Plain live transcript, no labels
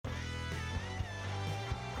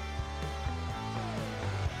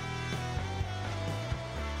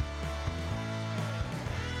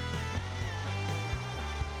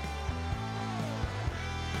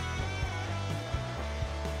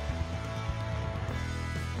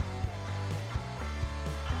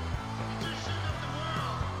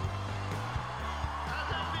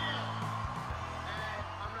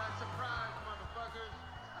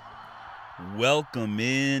Welcome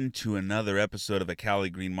in to another episode of the Cali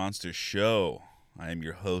Green Monster Show. I am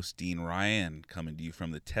your host, Dean Ryan, coming to you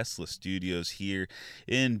from the Tesla studios here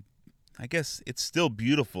in, I guess it's still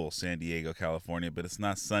beautiful San Diego, California, but it's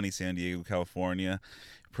not sunny San Diego, California.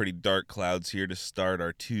 Pretty dark clouds here to start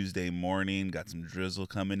our Tuesday morning. Got some drizzle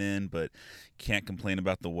coming in, but can't complain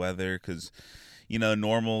about the weather because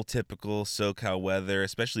normal, typical SoCal weather,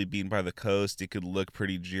 especially being by the coast, it could look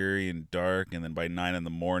pretty dreary and dark, and then by 9 in the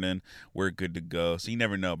morning, we're good to go. So you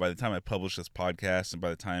never know. By the time I publish this podcast and by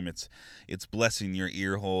the time it's blessing your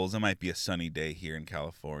ear holes, it might be a sunny day here in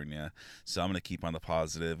California. So I'm going to keep on the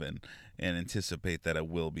positive and anticipate that it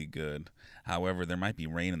will be good. However, there might be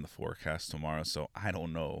rain in the forecast tomorrow, so I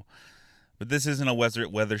don't know. But this isn't a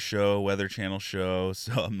weather show, Weather Channel show,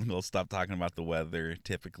 so I'm going to stop talking about the weather.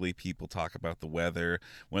 Typically, people talk about the weather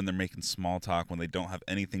when they're making small talk, when they don't have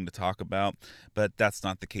anything to talk about. But that's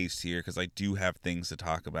not the case here because I do have things to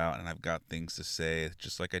talk about and I've got things to say,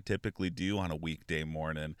 just like I typically do on a weekday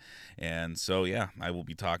morning. And so, yeah, I will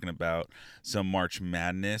be talking about some March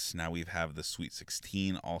Madness. Now we have the Sweet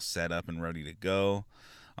 16 all set up and ready to go.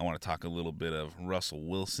 I want to talk a little bit of Russell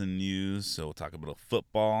Wilson news, so we'll talk a bit of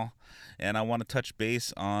football. And I want to touch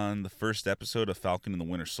base on the first episode of Falcon and the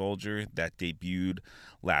Winter Soldier that debuted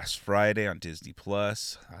last Friday on Disney+. I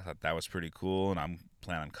thought that was pretty cool, and I'm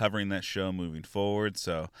planning on covering that show moving forward.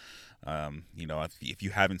 So, if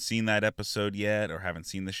you haven't seen that episode yet or haven't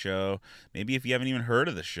seen the show, maybe if you haven't even heard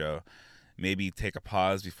of the show, maybe take a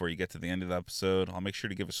pause before you get to the end of the episode. I'll make sure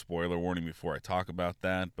to give a spoiler warning before I talk about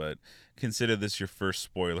that, but consider this your first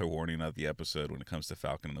spoiler warning of the episode when it comes to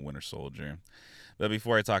Falcon and the Winter Soldier. But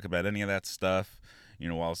before I talk about any of that stuff,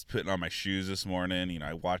 while I was putting on my shoes this morning,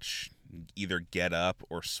 I watch either Get Up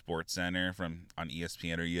or SportsCenter on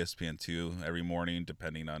ESPN or ESPN2 every morning,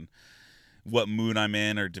 depending on what mood I'm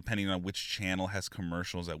in or depending on which channel has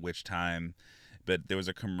commercials at which time. But there was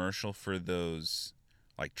a commercial for those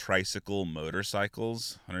like Tricycle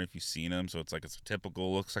motorcycles. I don't know if you've seen them. So it's a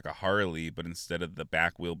typical, looks like a Harley, but instead of the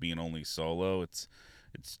back wheel being only solo, it's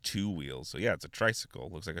two wheels. So yeah, it's a tricycle.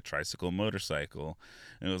 It looks like a tricycle motorcycle.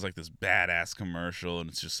 And it was like this badass commercial,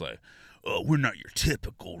 and it's just like, oh, we're not your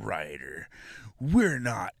typical rider. We're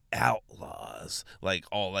not outlaws. Like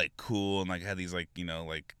all like cool and like had these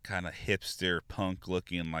kind of hipster punk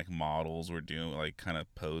looking like models were doing like kind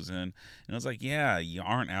of posing. And I was like, yeah, you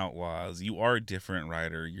aren't outlaws. You are a different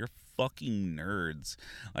rider. You're fucking nerds.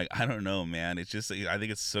 Like, I don't know, man. It's just, I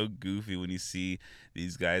think it's so goofy when you see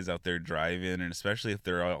these guys out there driving, and especially if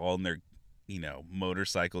they're all in their,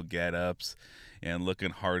 motorcycle get-ups and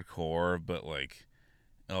looking hardcore, but like,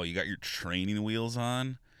 oh, you got your training wheels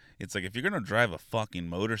on? It's like, if you're going to drive a fucking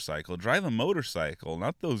motorcycle, drive a motorcycle,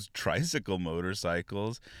 not those tricycle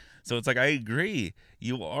motorcycles. So it's like, I agree.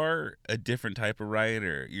 You are a different type of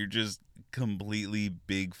rider. You're just completely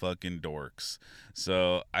big fucking dorks.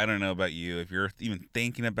 So I don't know about you. If you're even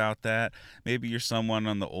thinking about that, maybe you're someone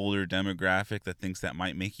on the older demographic that thinks that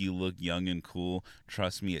might make you look young and cool.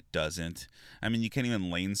 Trust me, it doesn't. I mean, you can't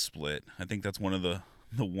even lane split. I think that's one of the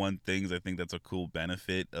one things I think that's a cool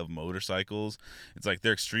benefit of motorcycles. It's like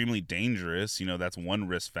they're extremely dangerous. That's one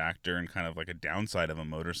risk factor and kind of like a downside of a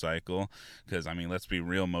motorcycle. Because, I mean, let's be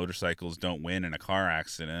real, motorcycles don't win in a car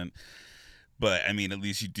accident. But, I mean, at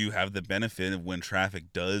least you do have the benefit of when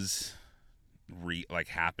traffic does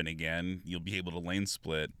happen again, you'll be able to lane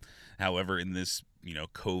split. However, in this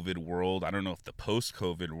COVID world, I don't know if the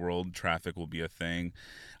post-COVID world traffic will be a thing.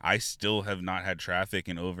 I still have not had traffic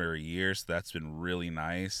in over a year, so that's been really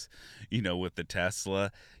nice. With the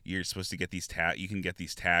Tesla, you're supposed to get these you can get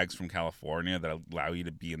these tags from California that allow you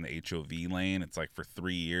to be in the HOV lane. It's like for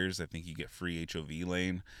 3 years, I think you get free HOV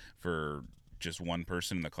lane for just one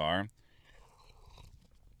person in the car.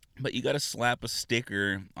 But you got to slap a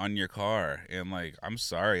sticker on your car. And, like, I'm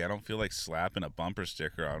sorry, I don't feel like slapping a bumper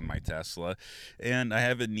sticker on my Tesla. And I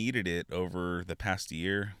haven't needed it over the past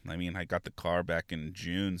year. I mean, I got the car back in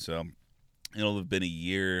June, so it'll have been a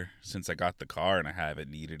year since I got the car and I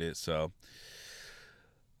haven't needed it. So,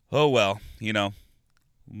 oh well,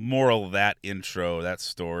 moral of that intro, that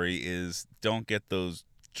story is don't get those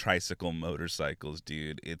tricycle motorcycles,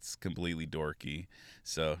 dude. It's completely dorky.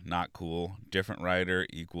 So not cool. Different rider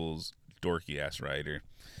equals dorky ass rider.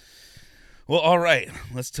 Well, all right,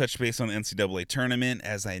 let's touch base on the NCAA tournament.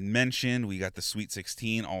 As I mentioned, we got the Sweet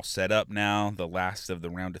 16 all set up now. The last of the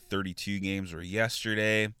round of 32 games were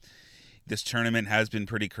yesterday. This tournament has been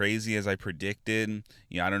pretty crazy, as I predicted.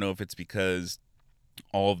 I don't know if it's because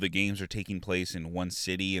all of the games are taking place in one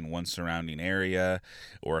city and one surrounding area,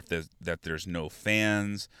 or if there's no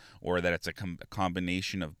fans, or that it's a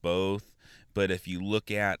combination of both. But if you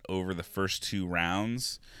look at over the first two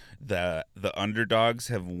rounds, the underdogs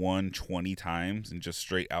have won 20 times and just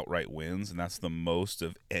straight outright wins, and that's the most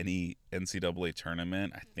of any NCAA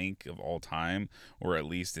tournament, I think, of all time, or at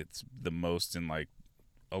least it's the most in like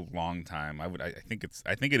a long time. I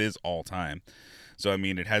think it is all time. So I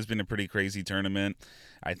mean, it has been a pretty crazy tournament.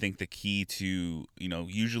 I think the key to,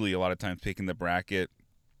 usually a lot of times picking the bracket,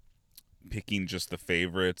 picking just the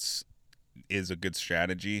favorites is a good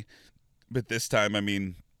strategy. But this time, I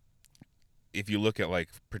mean, if you look at like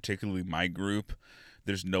particularly my group,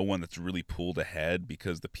 there's no one that's really pulled ahead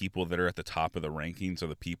because the people that are at the top of the rankings are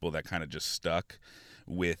the people that kind of just stuck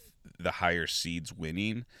with the higher seeds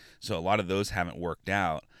winning. So a lot of those haven't worked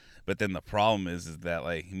out. But then the problem is that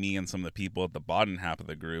like me and some of the people at the bottom half of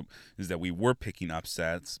the group is that we were picking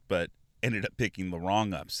upsets, but ended up picking the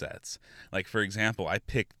wrong upsets. Like for example, I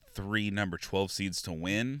picked 3 number 12 seeds to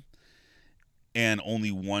win, and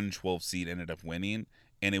only one 12 seed ended up winning,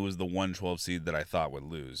 and it was the 112 seed that I thought would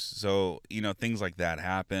lose. So, things like that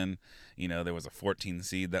happen. There was a 14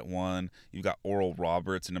 seed that won. You've got Oral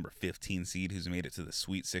Roberts, a number 15 seed, who's made it to the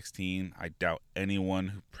Sweet 16. I doubt anyone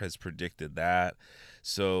who has predicted that.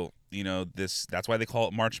 So, that's why they call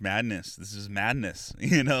it March Madness. This is madness.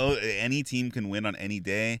 Any team can win on any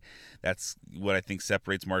day. That's what I think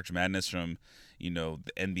separates March Madness from the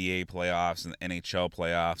NBA playoffs and the NHL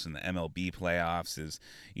playoffs and the MLB playoffs is,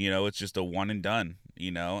 it's just a one and done,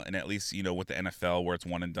 and at least, with the NFL where it's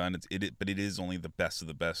one and done, but it is only the best of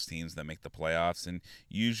the best teams that make the playoffs. And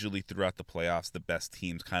usually throughout the playoffs, the best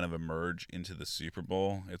teams kind of emerge into the Super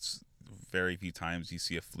Bowl. It's very few times you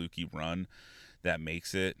see a fluky run that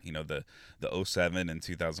makes it. The 07 and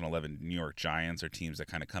 2011 New York Giants are teams that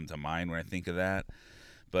kind of come to mind when I think of that.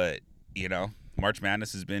 But, March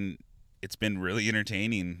Madness it's been really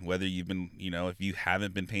entertaining, whether you've been, if you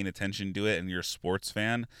haven't been paying attention to it and you're a sports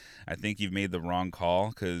fan, I think you've made the wrong call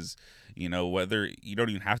because, whether you don't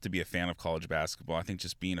even have to be a fan of college basketball. I think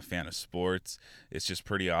just being a fan of sports, it's just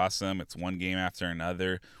pretty awesome. It's one game after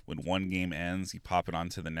another. When one game ends, you pop it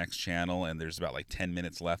onto the next channel and there's about like 10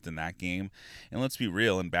 minutes left in that game. And let's be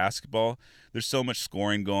real, in basketball, there's so much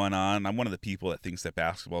scoring going on. I'm one of the people that thinks that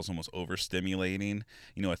basketball is almost overstimulating.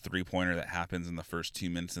 A three-pointer that happens in the first 2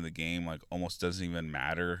 minutes of the game like almost doesn't even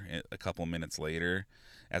matter a couple minutes later,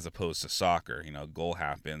 as opposed to soccer. Goal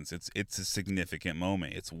happens. It's a significant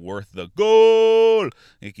moment. It's worth the goal.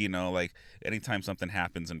 Like anytime something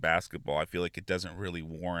happens in basketball, I feel like it doesn't really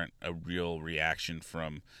warrant a real reaction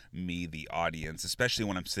from me, the audience, especially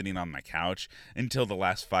when I'm sitting on my couch until the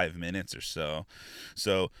last 5 minutes or so.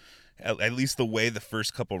 So at least the way the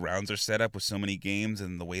first couple rounds are set up with so many games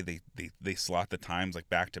and the way they slot the times like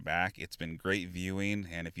back to back, it's been great viewing.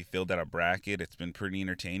 And if you filled out a bracket, it's been pretty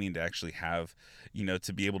entertaining to actually have,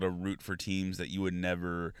 to be able to root for teams that you would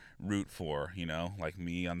never root for, like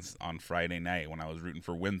me on Friday night when I was rooting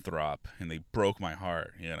for Winthrop and they broke my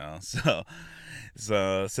heart,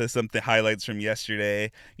 So some highlights from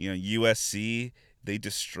yesterday, USC, they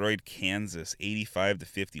destroyed Kansas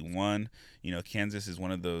 85-51. Kansas is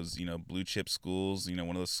one of those, blue chip schools, one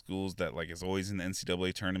of those schools that like is always in the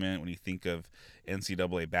NCAA tournament. When you think of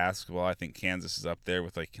NCAA basketball, I think Kansas is up there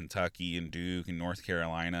with like Kentucky and Duke and North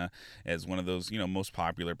Carolina as one of those, most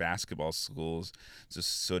popular basketball schools.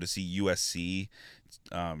 So to see USC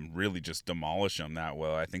really just demolish them that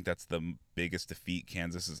well, I think that's the biggest defeat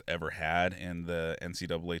Kansas has ever had in the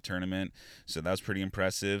NCAA tournament. So that was pretty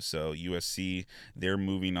impressive. So USC, they're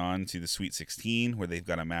moving on to the Sweet 16 where they've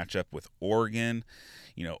got a matchup with Oregon.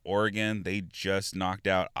 Oregon, they just knocked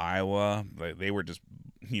out Iowa. They were just,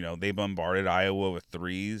 they bombarded Iowa with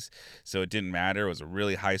threes. So it didn't matter. It was a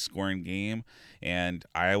really high scoring game. And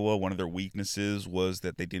Iowa, one of their weaknesses was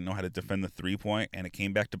that they didn't know how to defend the 3-point, and it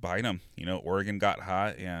came back to bite them. Oregon got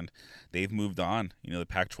hot, and they've moved on. The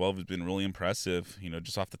Pac-12 has been really impressive.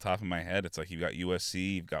 Just off the top of my head, it's like you've got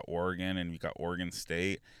USC, you've got Oregon, and you've got Oregon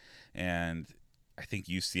State. And I think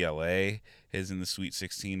UCLA is in the Sweet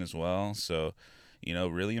 16 as well. So,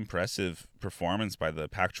 really impressive performance by the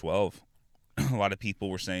Pac-12. A lot of people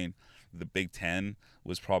were saying the Big Ten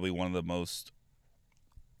was probably one of the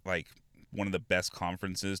best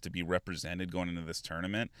conferences to be represented going into this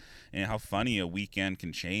tournament. And how funny a weekend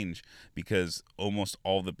can change because almost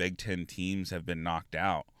all the Big Ten teams have been knocked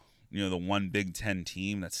out. The one Big Ten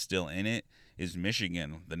team that's still in it is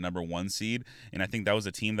Michigan, the number 1 seed. And I think that was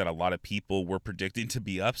a team that a lot of people were predicting to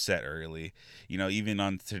be upset early. Even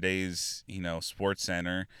on today's, Sports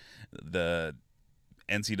Center, the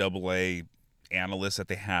NCAA analysts that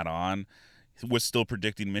they had on was still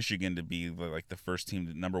predicting Michigan to be like the first team,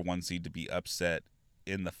 the number 1 seed, to be upset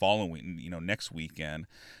in the following, next weekend.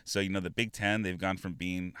 So, the Big Ten, they've gone from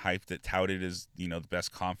being hyped, touted as, the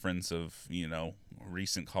best conference of,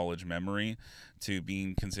 recent college memory, to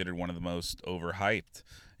being considered one of the most overhyped.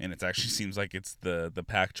 And it actually seems like it's the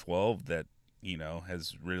Pac-12 that,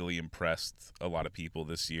 has really impressed a lot of people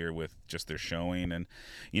this year with just their showing. And,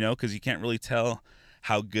 because you can't really tell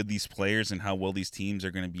how good these players and how well these teams are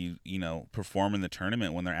going to be, perform in the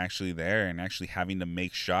tournament when they're actually there and actually having to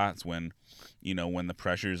make shots when the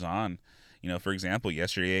pressure's on. For example,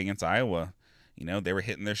 yesterday against Iowa, they were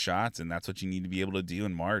hitting their shots, and that's what you need to be able to do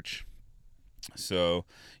in March. So,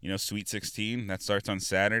 Sweet 16, that starts on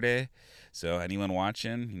Saturday. So anyone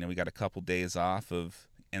watching, we got a couple days off of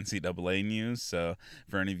NCAA news. So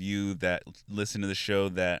for any of you that listen to the show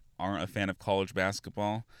that aren't a fan of college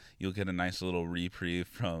basketball, you'll get a nice little reprieve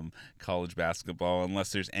from college basketball,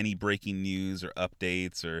 unless there's any breaking news or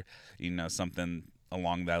updates or, something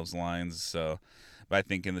along those lines. So, but I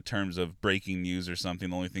think in the terms of breaking news or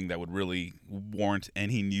something, the only thing that would really warrant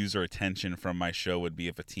any news or attention from my show would be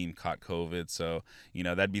if a team caught COVID. So,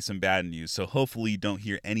 that'd be some bad news. So hopefully you don't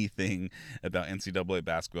hear anything about NCAA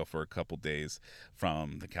basketball for a couple days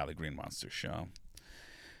from the Cali Green Monster show.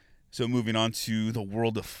 So moving on to the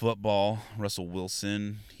world of football, Russell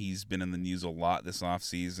Wilson, he's been in the news a lot this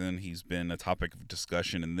offseason. He's been a topic of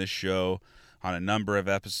discussion in this show on a number of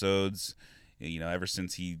episodes. Ever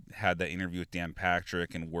since he had that interview with Dan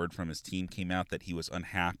Patrick and word from his team came out that he was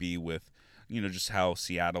unhappy with, just how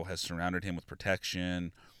Seattle has surrounded him with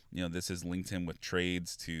protection. This has linked him with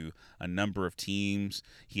trades to a number of teams.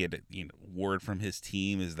 He had, word from his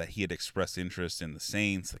team is that he had expressed interest in the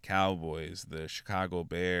Saints, the Cowboys, the Chicago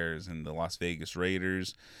Bears, and the Las Vegas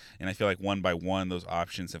Raiders. And I feel like one by one, those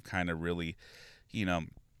options have kind of really,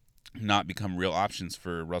 not become real options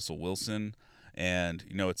for Russell Wilson. And,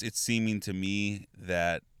 it's seeming to me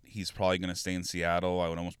that he's probably going to stay in Seattle. I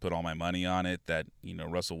would almost put all my money on it that,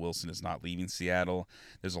 Russell Wilson is not leaving Seattle.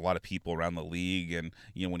 There's a lot of people around the league. And,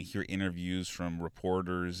 when you hear interviews from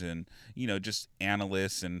reporters and, just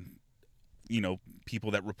analysts and,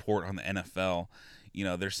 people that report on the NFL,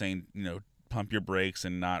 they're saying, pump your brakes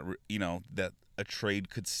and not, that a trade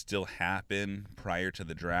could still happen prior to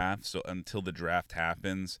the draft. So until the draft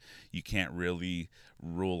happens, you can't really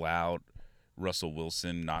rule out Russell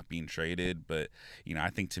Wilson not being traded. But I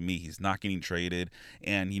think to me he's not getting traded,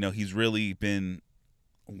 and he's really been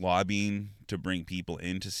lobbying to bring people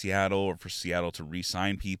into Seattle or for Seattle to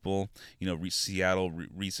re-sign people. Seattle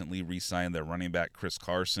recently re-signed their running back Chris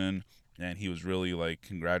Carson, and he was really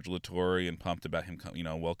congratulatory and pumped about him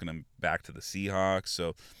welcoming him back to the Seahawks.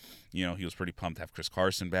 So he was pretty pumped to have Chris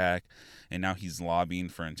Carson back, and now he's lobbying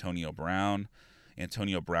for Antonio Brown.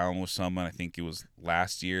 Antonio Brown was someone, I think it was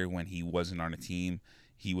last year when he wasn't on a team,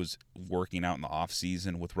 he was working out in the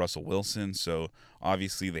offseason with Russell Wilson. So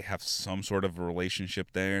obviously they have some sort of a relationship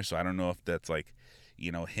there. So I don't know if that's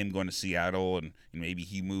him going to Seattle and maybe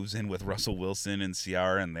he moves in with Russell Wilson and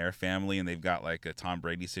Ciara and their family, and they've got a Tom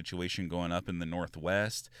Brady situation going up in the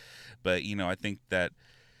Northwest. But, I think that,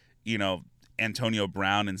 Antonio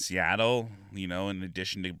Brown in Seattle, in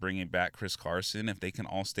addition to bringing back Chris Carson, if they can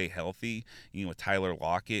all stay healthy, with Tyler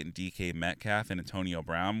Lockett and DK Metcalf and Antonio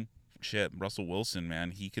Brown, shit, Russell Wilson,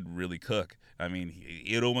 man, he could really cook. I mean,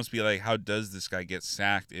 it'd almost be like, how does this guy get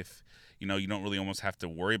sacked if, you don't really almost have to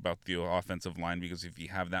worry about the offensive line, because if you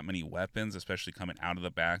have that many weapons, especially coming out of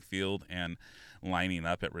the backfield and lining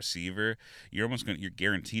up at receiver, you're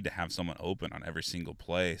guaranteed to have someone open on every single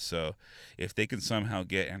play. So if they can somehow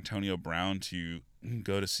get Antonio Brown to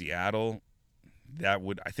go to Seattle, that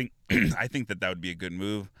would, I think that would be a good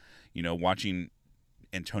move. Watching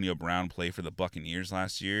Antonio Brown play for the Buccaneers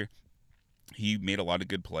last year, he made a lot of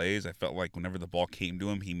good plays. I felt like whenever the ball came to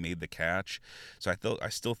him, he made the catch. So I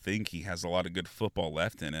still think he has a lot of good football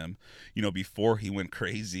left in him. Before he went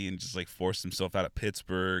crazy and just forced himself out of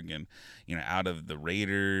Pittsburgh and, out of the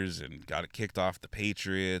Raiders and got it kicked off the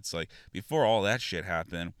Patriots. Before all that shit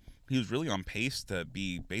happened, he was really on pace to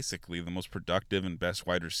be basically the most productive and best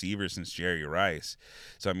wide receiver since Jerry Rice.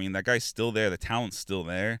 So, I mean, that guy's still there. The talent's still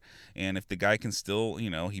there. And if the guy can still,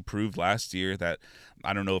 he proved last year that,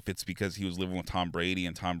 I don't know if it's because he was living with Tom Brady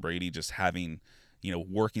and Tom Brady just having,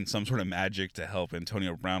 working some sort of magic to help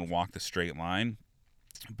Antonio Brown walk the straight line.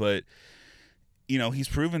 But, he's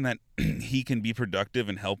proven that he can be productive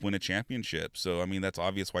and help win a championship. So, I mean, that's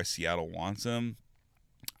obvious why Seattle wants him.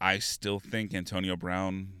 I still think Antonio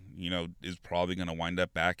Brown, is probably going to wind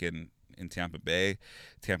up back in Tampa Bay.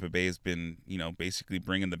 Tampa Bay has been, basically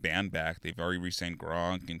bringing the band back. They've already re-signed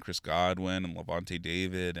Gronk and Chris Godwin and Levante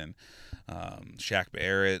David and Shaq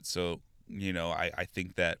Barrett. So, I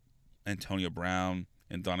think that Antonio Brown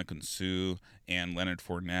and Ndamukong Suh and Leonard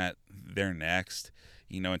Fournette, they're next.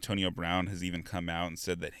 Antonio Brown has even come out and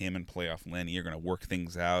said that him and Playoff Lenny are going to work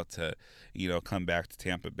things out to, come back to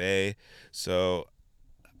Tampa Bay. So,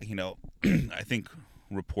 I think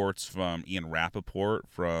reports from Ian Rappaport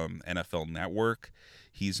from NFL Network,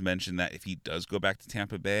 he's mentioned that if he does go back to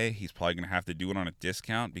Tampa Bay, he's probably going to have to do it on a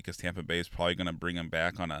discount because Tampa Bay is probably going to bring him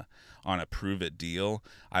back on a prove-it deal.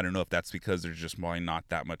 I don't know if that's because there's just probably not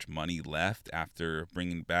that much money left after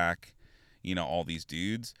bringing back, all these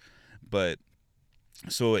dudes. But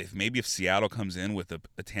so if Seattle comes in with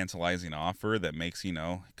a tantalizing offer that makes,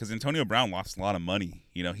 because Antonio Brown lost a lot of money.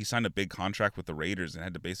 He signed a big contract with the Raiders and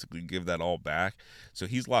had to basically give that all back. So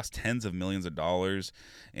he's lost tens of millions of dollars.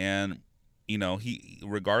 And, he,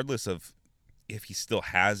 regardless of if he still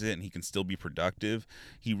has it and he can still be productive,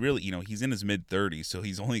 he really, he's in his mid-30s, so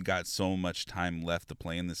he's only got so much time left to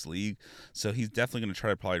play in this league. So he's definitely going to try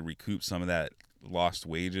to probably recoup some of that lost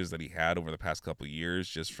wages that he had over the past couple of years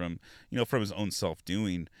just from his own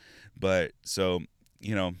self-doing. But so,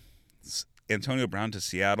 Antonio Brown to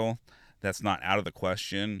Seattle, that's not out of the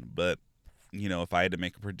question. But, if I had to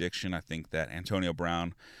make a prediction, I think that Antonio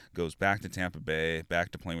Brown goes back to Tampa Bay,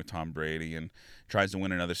 back to playing with Tom Brady, and tries to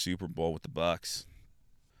win another Super Bowl with the Bucs.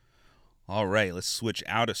 All right, let's switch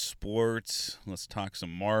out of sports. Let's talk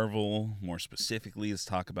some Marvel. More specifically, let's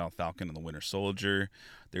talk about Falcon and the Winter Soldier.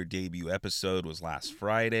 Their debut episode was last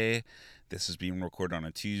Friday. This is being recorded on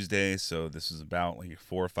a Tuesday, so this is about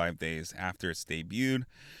 4 or 5 days after it's debuted.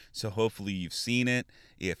 So hopefully you've seen it.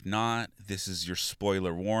 If not, this is your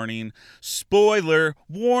spoiler warning. Spoiler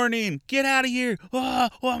warning! Get out of here!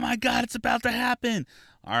 Oh my God, it's about to happen!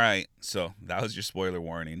 All right, so that was your spoiler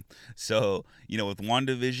warning. So, with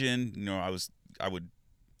WandaVision,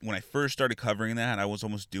 when I first started covering that, I was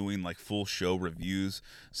almost doing full show reviews.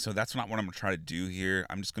 So that's not what I'm going to try to do here.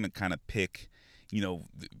 I'm just going to kind of pick,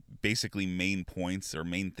 basically main points or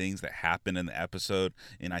main things that happen in the episode.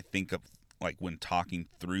 And I think of when talking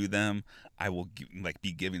through them, I will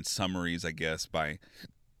be giving summaries, by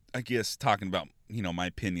talking about, my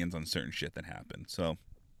opinions on certain shit that happened. So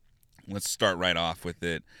let's start right off with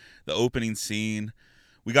it. The opening scene,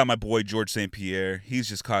 we got my boy George St. Pierre. He's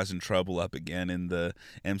just causing trouble up again in the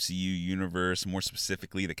MCU universe, more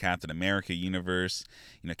specifically the Captain America universe.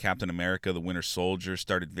 Captain America, the Winter Soldier,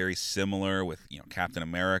 started very similar with, Captain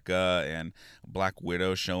America and Black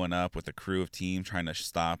Widow showing up with a crew of team trying to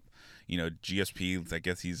stop, GSP. I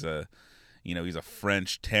guess he's a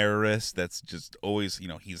French terrorist that's just always,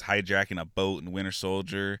 he's hijacking a boat in Winter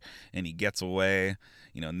Soldier and he gets away.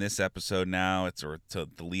 In this episode now, to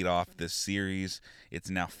lead off this series, it's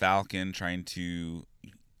now Falcon trying to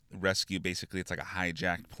rescue, basically it's like a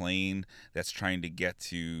hijacked plane that's trying to get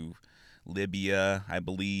to Libya, I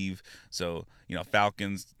believe. So,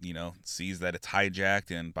 Falcon's, sees that it's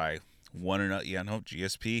hijacked, and by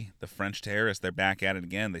GSP, the French terrorists, they're back at it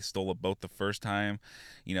again. They stole a boat the first time.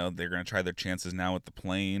 They're going to try their chances now with the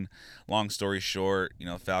plane. Long story short,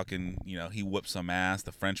 Falcon, he whoops some ass.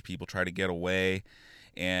 The French people try to get away,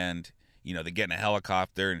 and, they get in a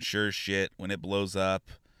helicopter, and sure as shit, when it blows up,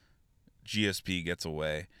 GSP gets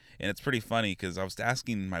away. And it's pretty funny because I was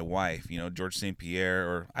asking my wife, George St. Pierre,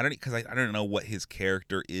 or I don't know what his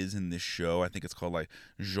character is in this show. I think it's called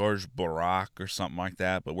Georges Barak or something like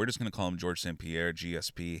that. But we're just gonna call him George St. Pierre,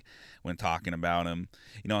 GSP, when talking about him.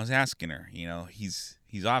 I was asking her, he's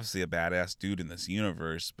obviously a badass dude in this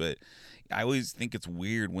universe, but I always think it's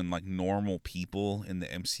weird when normal people in the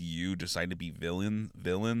MCU decide to be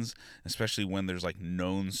villains, especially when there's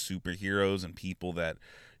known superheroes and people that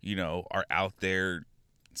are out there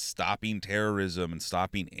stopping terrorism and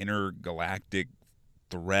stopping intergalactic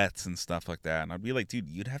threats and stuff like that. And I'd be like, dude,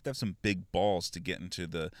 you'd have to have some big balls to get into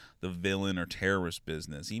the villain or terrorist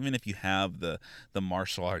business, even if you have the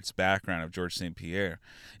martial arts background of George St. Pierre.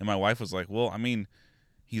 And my wife was like, well, I mean,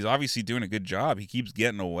 he's obviously doing a good job. He keeps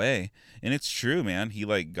getting away. And it's true, man. He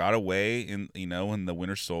got away in the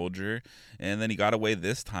Winter Soldier, and then he got away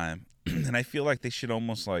this time. And I feel like they should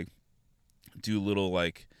almost do little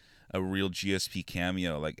a real GSP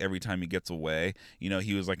cameo, every time he gets away.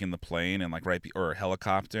 He was in the plane and or a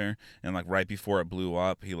helicopter, and right before it blew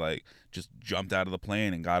up, he just jumped out of the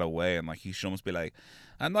plane and got away, and he should almost be like,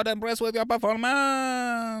 I'm not impressed with your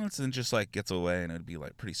performance, and just gets away, and it'd be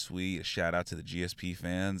pretty sweet. A shout out to the GSP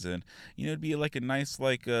fans, and it'd be a nice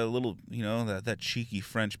a little that cheeky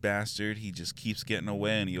French bastard. He just keeps getting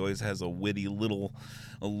away, and he always has a witty little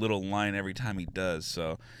line every time he does.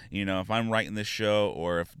 So if I'm writing this show,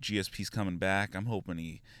 or if GSP's coming back. I'm hoping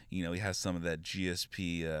he has some of that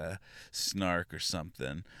GSP snark or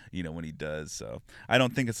something, when he does. So I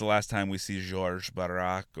don't think it's the last time we see George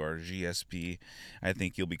Barak or GSP. I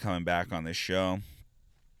think he'll be coming back on this show.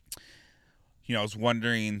 I was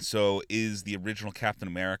wondering, so is the original Captain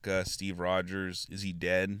America, Steve Rogers, is he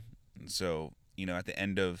dead? And so, at the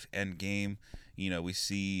end of Endgame, we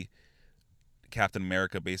see Captain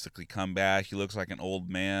America basically come back. He looks like an old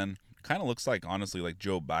man. Kind of looks like, honestly, like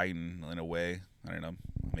Joe Biden in a way. I don't know.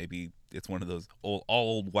 Maybe it's one of those all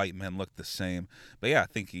old white men look the same. But yeah, I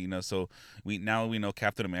think, so we know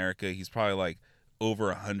Captain America. He's probably like over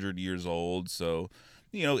 100 years old. So,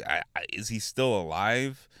 is he still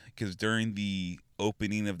alive? Because during the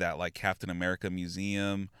opening of that like Captain America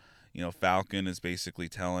museum, Falcon is basically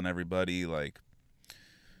telling everybody like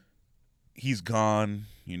he's gone.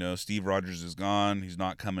 Steve Rogers is gone. He's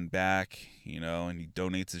not coming back. And he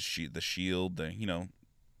donates the shield,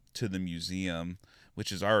 to the museum,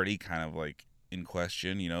 which is already kind of like in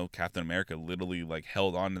question. Captain America literally like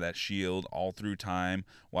held onto that shield all through time,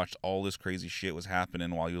 watched all this crazy shit was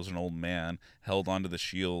happening while he was an old man, held onto the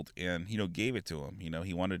shield and, gave it to him.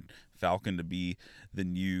 He wanted Falcon to be the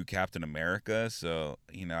new Captain America. So,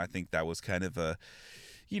 I think that was kind of a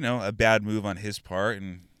bad move on his part.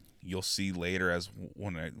 And you'll see later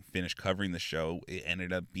when I finish covering the show, it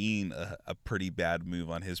ended up being a pretty bad move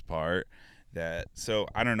on his part. So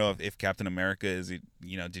I don't know if Captain America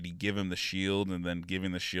did he give him the shield, and then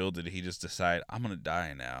giving the shield, did he just decide I'm gonna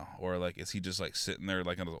die now, or like is he just like sitting there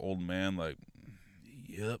like an old man like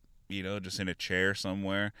yep, just in a chair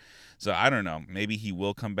somewhere? So I don't know, maybe he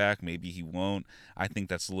will come back, maybe he won't. I think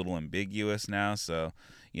that's a little ambiguous now. So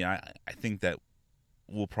I think that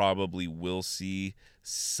we'll probably will see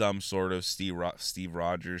some sort of Steve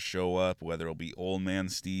Rogers show up, whether it'll be old man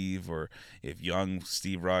Steve or if young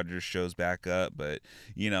Steve Rogers shows back up. But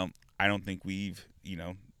I don't think we've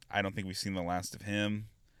seen the last of him.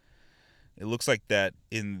 It looks like that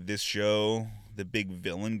in this show, the big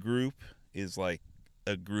villain group is like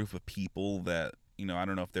a group of people that I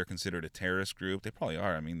don't know if they're considered a terrorist group. They probably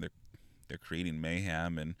are. I mean, they're creating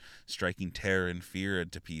mayhem and striking terror and fear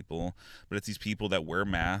into people. But it's these people that wear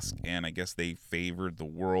masks, and I guess they favored the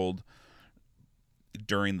world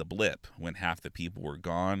during the blip when half the people were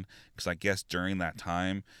gone. Because I guess during that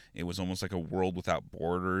time, it was almost like a world without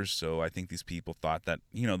borders. So I think these people thought that,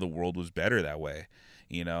 the world was better that way.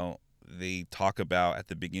 They talk about at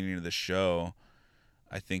the beginning of the show,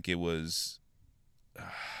 I think it was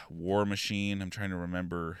War Machine. I'm trying to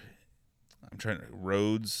remember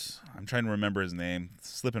his name. It's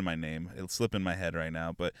slipping my name. It'll slip in my head right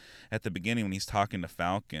now. But at the beginning, when he's talking to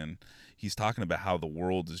Falcon, he's talking about how the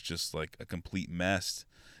world is just like a complete mess,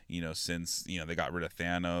 since, they got rid of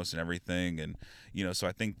Thanos and everything. And, so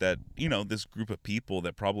I think that, this group of people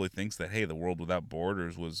that probably thinks that, hey, the world without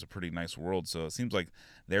borders was a pretty nice world. So it seems like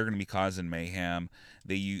they're going to be causing mayhem.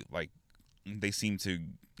 They seem to,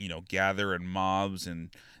 gather in mobs, and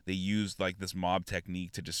they use like this mob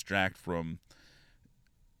technique to distract from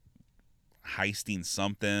heisting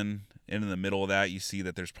something. And in the middle of that, you see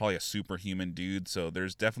that there's probably a superhuman dude. So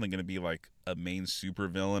there's definitely going to be like a main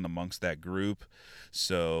supervillain amongst that group.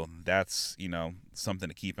 So that's, something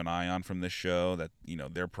to keep an eye on from this show, that,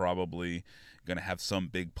 they're probably going to have some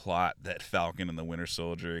big plot that Falcon and the Winter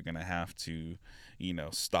Soldier are going to have to,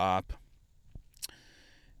 stop.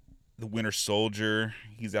 The Winter Soldier,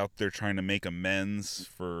 he's out there trying to make amends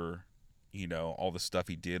for, all the stuff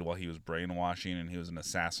he did while he was brainwashing and he was an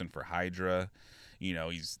assassin for Hydra.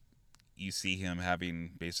 You see him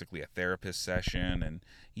having basically a therapist session, and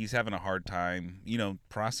he's having a hard time,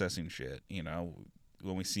 processing shit.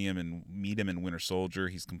 When we see him and meet him in Winter Soldier,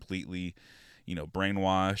 he's completely,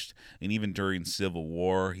 brainwashed. And even during Civil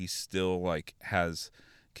War, he still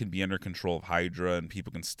can be under control of Hydra, and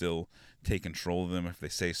people can still take control of them if they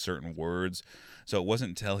say certain words. So it wasn't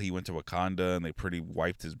until he went to Wakanda and they pretty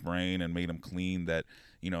wiped his brain and made him clean that,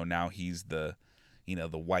 now he's the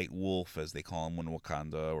White Wolf, as they call him in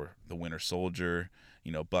Wakanda, or the Winter Soldier.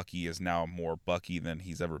 Bucky is now more Bucky than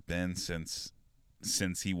he's ever been since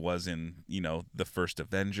he was in, the first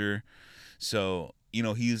Avenger. So,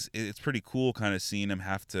 it's pretty cool kind of seeing him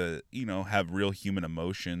have to, have real human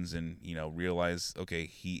emotions and, realize, okay,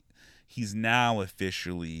 he's now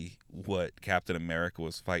officially what Captain America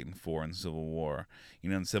was fighting for in Civil War.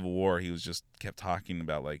 In Civil War, he was just kept talking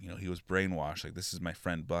about, he was brainwashed. This is my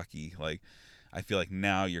friend Bucky. I feel like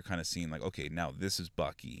now you're kind of seeing, okay, now this is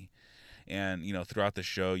Bucky. And, throughout the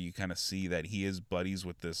show, you kind of see that he is buddies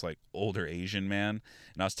with this, older Asian man.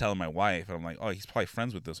 And I was telling my wife, and I'm like, oh, he's probably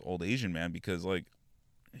friends with this old Asian man because,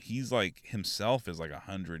 he's like himself is like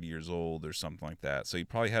 100 years old or something like that. So he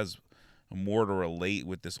probably has more to relate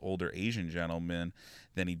with this older Asian gentleman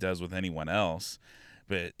than he does with anyone else.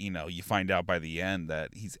 But you find out by the end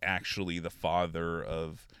that he's actually the father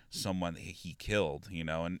of someone he killed.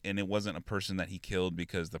 And it wasn't a person that he killed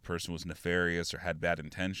because the person was nefarious or had bad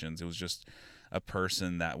intentions. It was just a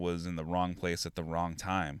person that was in the wrong place at the wrong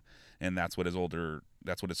time. And that's what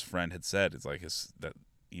his friend had said. It's like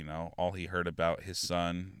all he heard about his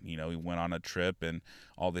son, he went on a trip, and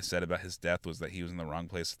all they said about his death was that he was in the wrong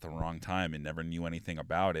place at the wrong time and never knew anything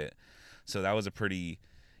about it. So that was a pretty,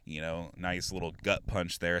 nice little gut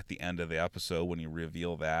punch there at the end of the episode when you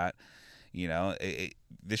reveal that.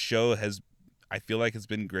 This show I feel like it's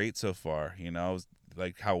been great so far.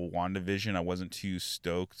 Like how WandaVision, I wasn't too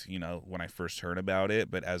stoked, when I first heard about it,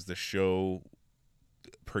 but as the show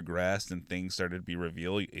progressed and things started to be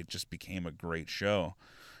revealed, it just became a great show.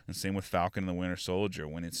 And same with Falcon and the Winter Soldier.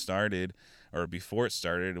 When it started, or before it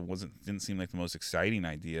started, didn't seem like the most exciting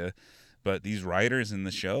idea. But these writers in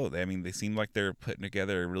the show, they seemed like they're putting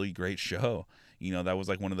together a really great show. That was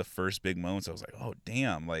like one of the first big moments. I was like, oh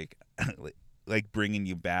damn, like like bringing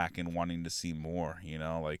you back and wanting to see more.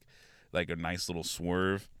 Like a nice little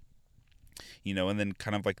swerve. And then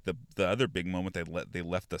kind of like the other big moment they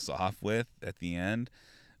left us off with at the end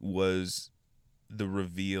was the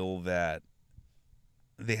reveal that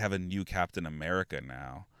they have a new Captain America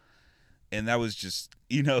now. And that was just,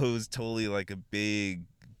 it was totally like a big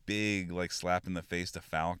like slap in the face to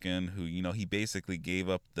Falcon, who, he basically gave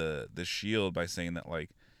up the shield by saying that, like,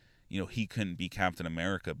 he couldn't be Captain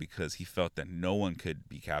America because he felt that no one could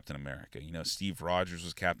be Captain America. Steve Rogers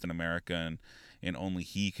was Captain America, and only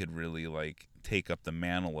he could really, like, take up the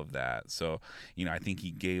mantle of that. So, I think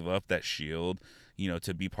he gave up that shield,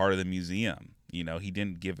 to be part of the museum. He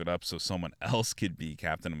didn't give it up so someone else could be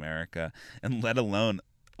Captain America, and let alone,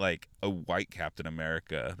 like, a white Captain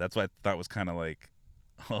America. That's what I thought was kind of like,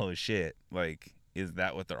 oh shit, like, is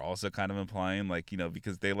that what they're also kind of implying? Like,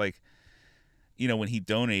 because they, like, when he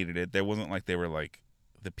donated it, there wasn't like they were like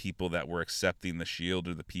the people that were accepting the shield,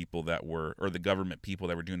 or the people that were, or the government people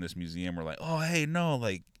that were doing this museum were like, oh hey, no,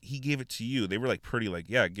 like, he gave it to you. They were like pretty like,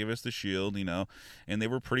 yeah, give us the shield, and they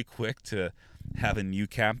were pretty quick to have a new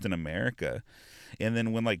Captain America. And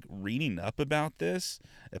then when, like, reading up about this,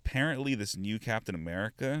 apparently this new Captain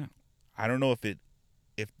America, I don't know if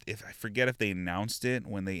I forget if they announced it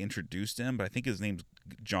when they introduced him, but I think his name's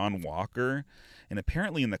John Walker. And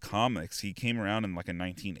apparently in the comics, he came around in like a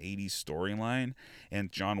 1980s storyline,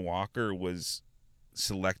 and John Walker was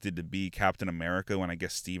selected to be Captain America when I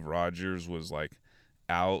guess Steve Rogers was, like,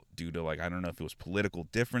 out due to, like, I don't know if it was political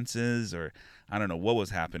differences or I don't know what was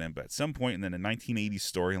happening, but at some point in the 1980s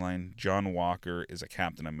storyline, John Walker is a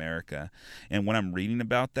Captain America. And when I'm reading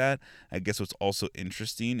about that, I guess what's also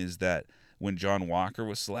interesting is that when John Walker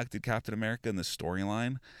was selected Captain America in the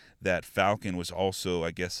storyline, that Falcon was also,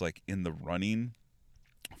 I guess, like, in the running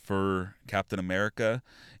for Captain America.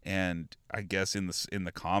 And I guess in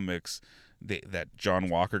the comics, that John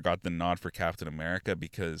Walker got the nod for Captain America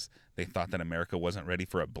because they thought that America wasn't ready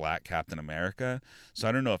for a black Captain America. So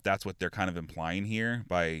I don't know if that's what they're kind of implying here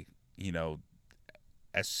by,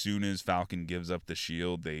 as soon as Falcon gives up the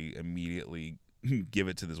shield, they immediately give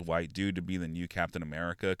it to this white dude to be the new Captain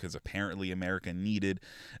America, because apparently America needed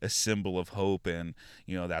a symbol of hope, and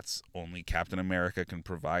that's only Captain America can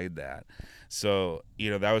provide that. So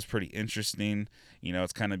that was pretty interesting.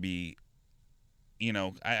 It's kind of be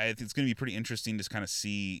I it's going to be pretty interesting to kind of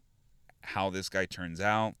see how this guy turns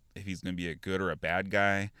out, if he's going to be a good or a bad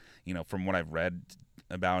guy. From what I've read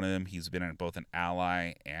about him, he's been both an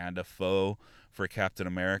ally and a foe for Captain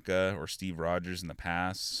America or Steve Rogers in the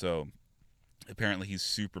past. So apparently he's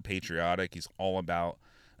super patriotic. He's all about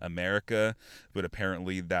America, but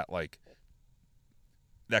apparently that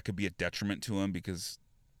could be a detriment to him because,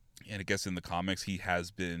 and I guess in the comics, he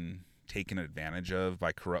has been taken advantage of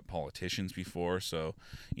by corrupt politicians before. So,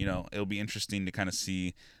 it'll be interesting to kind of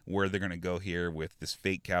see where they're going to go here with this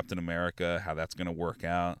fake Captain America, how that's going to work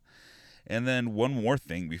out. And then one more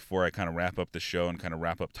thing before I kind of wrap up the show and kind of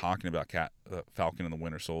wrap up talking about Falcon and the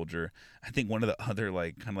Winter Soldier. I think one of the other,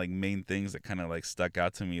 like, kind of like main things that kind of like stuck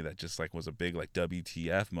out to me that just like was a big like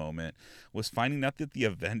WTF moment was finding out that the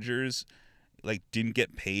Avengers like didn't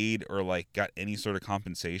get paid or like got any sort of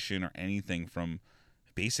compensation or anything from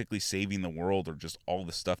basically saving the world or just all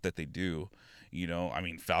the stuff that they do.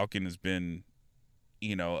 Falcon has been,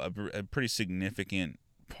 a pretty significant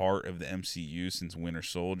part of the MCU since Winter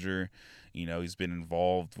Soldier. He's been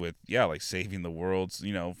involved with, like saving the world,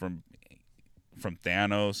 from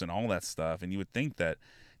Thanos and all that stuff. And you would think that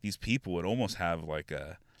these people would almost have like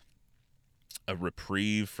a a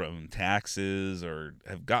reprieve from taxes or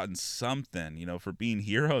have gotten something, for being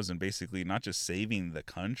heroes and basically not just saving the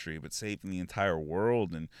country, but saving the entire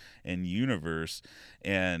world and universe.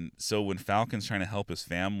 And so when Falcon's trying to help his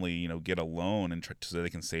family, get a loan and so they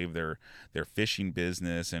can save their fishing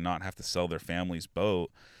business and not have to sell their family's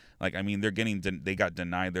boat, like, I mean, they got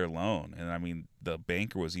denied their loan. And I mean, the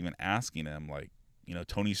banker was even asking him, like,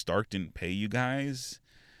 Tony Stark didn't pay you guys.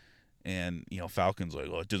 And, Falcon's like,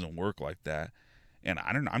 oh, it doesn't work like that. And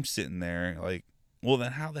I don't know. I'm sitting there like, well,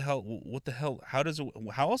 then what the hell, how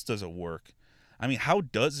else does it work? I mean,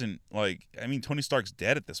 Tony Stark's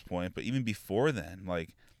dead at this point, but even before then,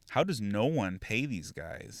 like, how does no one pay these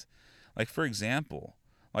guys? Like, for example,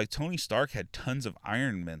 like Tony Stark had tons of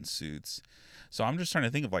Iron Man suits. So I'm just trying to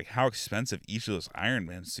think of like how expensive each of those Iron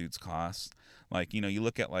Man suits cost. Like, you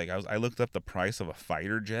look at like, I looked up the price of a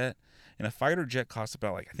fighter jet. And a fighter jet costs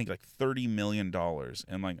about like, I think like $30 million.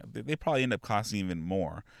 And like they probably end up costing even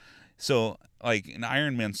more. So like an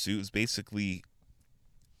Iron Man suit is basically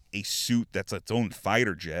a suit that's its own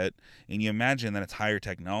fighter jet. And you imagine that it's higher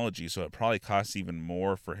technology. So it probably costs even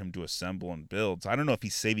more for him to assemble and build. So I don't know if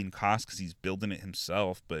he's saving costs because he's building it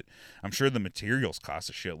himself. But I'm sure the materials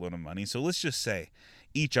cost a shitload of money. So let's just say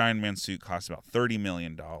each Iron Man suit costs about $30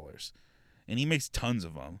 million. And he makes tons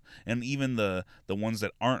of them. And even the ones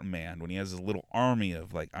that aren't manned, when he has a little army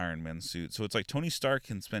of like Iron Man suits. So it's like Tony Stark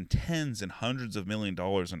can spend tens and hundreds of $1 million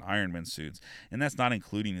on Iron Man suits. And that's not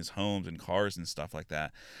including his homes and cars and stuff like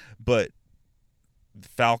that. But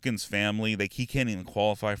Falcon's family, like, he can't even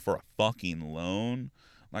qualify for a fucking loan.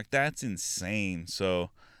 Like, that's insane. So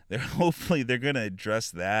hopefully they're going to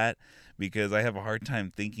address that, because I have a hard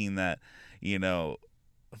time thinking that,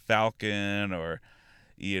 Falcon or,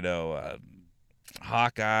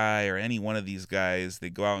 Hawkeye or any one of these guys, they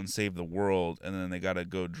go out and save the world, and then they got to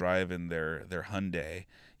go drive in their Hyundai,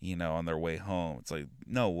 on their way home. It's like,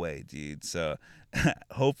 no way, dude. So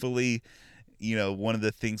hopefully, one of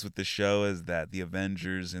the things with the show is that the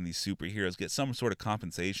Avengers and these superheroes get some sort of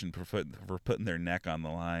compensation for putting their neck on the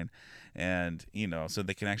line, and so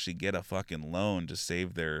they can actually get a fucking loan to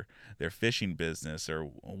save their fishing business or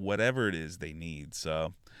whatever it is they need.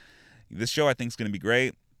 So this show, I think, is going to be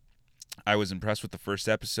great. I was impressed with the first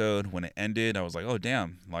episode. When it ended, I was like, oh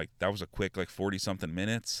damn, like that was a quick like 40 something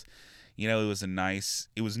minutes. It was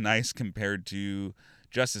nice compared to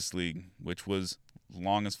Justice League, which was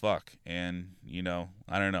long as fuck. And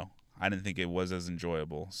I don't know, I didn't think it was as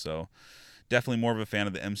enjoyable. So definitely more of a fan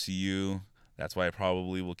of the MCU. That's why I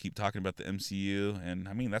probably will keep talking about the MCU. And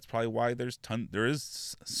I mean, that's probably why there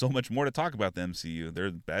is so much more to talk about the MCU.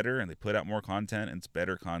 They're better and they put out more content, and it's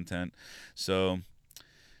better content. So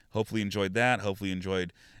hopefully enjoyed that. Hopefully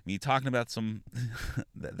enjoyed me talking about some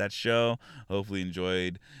that show. Hopefully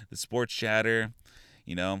enjoyed the sports chatter.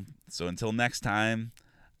 So until next time,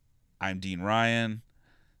 I'm Dean Ryan.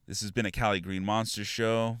 This has been a Cali Green Monster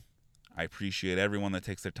show. I appreciate everyone that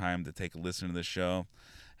takes their time to take a listen to this show.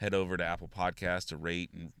 Head over to Apple Podcasts to rate,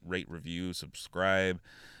 review, subscribe.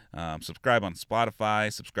 Subscribe on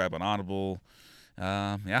Spotify. Subscribe on Audible.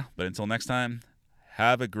 But until next time,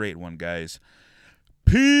 have a great one, guys.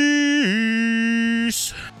 Peace.